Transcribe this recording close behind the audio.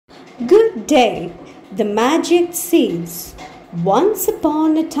Good day, the magic seeds. Once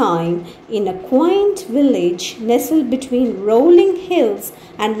upon a time, in a quaint village nestled between rolling hills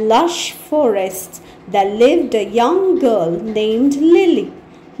and lush forests, there lived a young girl named Lily.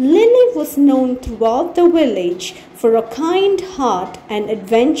 Lily was known throughout the village for a kind heart and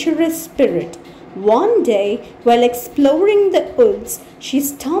adventurous spirit. One day, while exploring the woods, she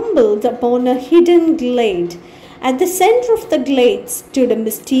stumbled upon a hidden glade. At the center of the glade stood a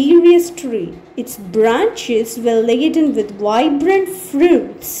mysterious tree. Its branches were laden with vibrant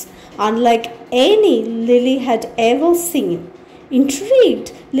fruits, unlike any Lily had ever seen.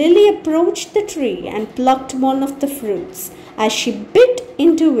 Intrigued, Lily approached the tree and plucked one of the fruits. As she bit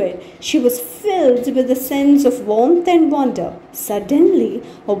into it, she was filled with a sense of warmth and wonder. Suddenly,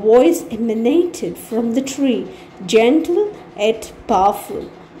 a voice emanated from the tree, gentle yet powerful.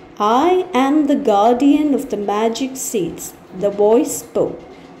 "I am the guardian of the magic seeds," the voice spoke.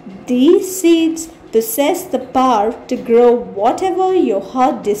 "These seeds possess the power to grow whatever your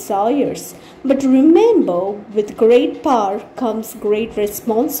heart desires. But remember, with great power comes great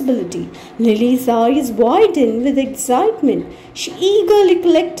responsibility." Lily's eyes widened with excitement. She eagerly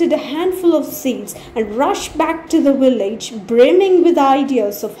collected a handful of seeds and rushed back to the village, brimming with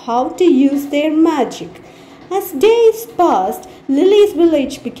ideas of how to use their magic. As days passed, Lily's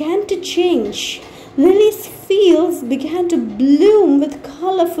village began to change. Lily's fields began to bloom with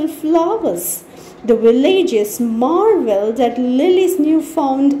colorful flowers. The villagers marveled at Lily's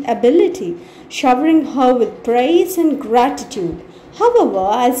newfound ability, showering her with praise and gratitude. However,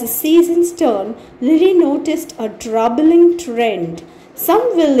 as the seasons turned, Lily noticed a troubling trend. Some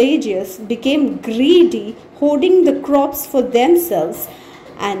villagers became greedy, hoarding the crops for themselves,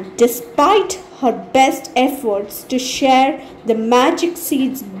 and despite her best efforts to share the magic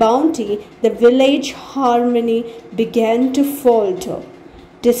seed's bounty, the village harmony began to falter.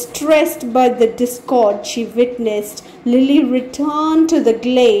 Distressed by the discord she witnessed, Lily returned to the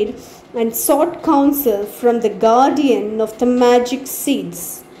glade and sought counsel from the guardian of the magic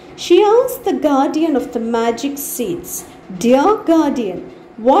seeds. She asked the guardian of the magic seeds, "Dear guardian,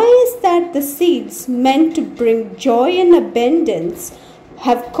 why is that the seeds meant to bring joy and abundance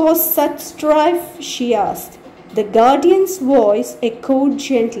have caused such strife?" she asked. The guardian's voice echoed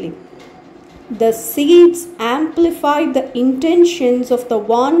gently. "The seeds amplify the intentions of the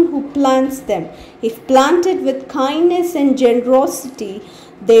one who plants them. If planted with kindness and generosity,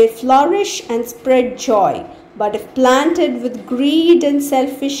 they flourish and spread joy. But if planted with greed and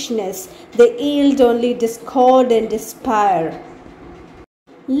selfishness, they yield only discord and despair."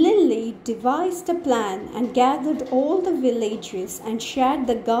 Lily devised a plan and gathered all the villagers and shared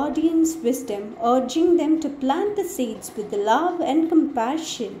the guardian's wisdom, urging them to plant the seeds with love and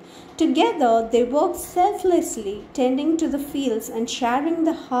compassion. Together, they worked selflessly, tending to the fields and sharing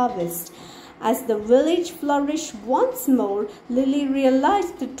the harvest. As the village flourished once more, Lily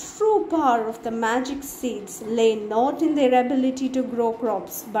realized the true power of the magic seeds lay not in their ability to grow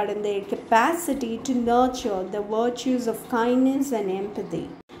crops, but in their capacity to nurture the virtues of kindness and empathy.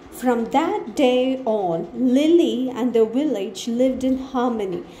 From that day on, Lily and the village lived in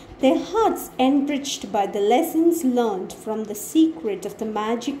harmony, their hearts enriched by the lessons learned from the secret of the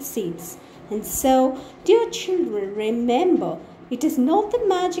magic seeds. And so, dear children, remember, it is not the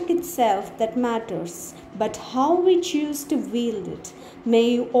magic itself that matters, but how we choose to wield it. May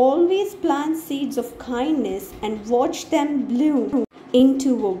you always plant seeds of kindness and watch them bloom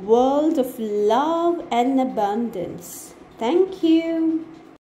into a world of love and abundance. Thank you.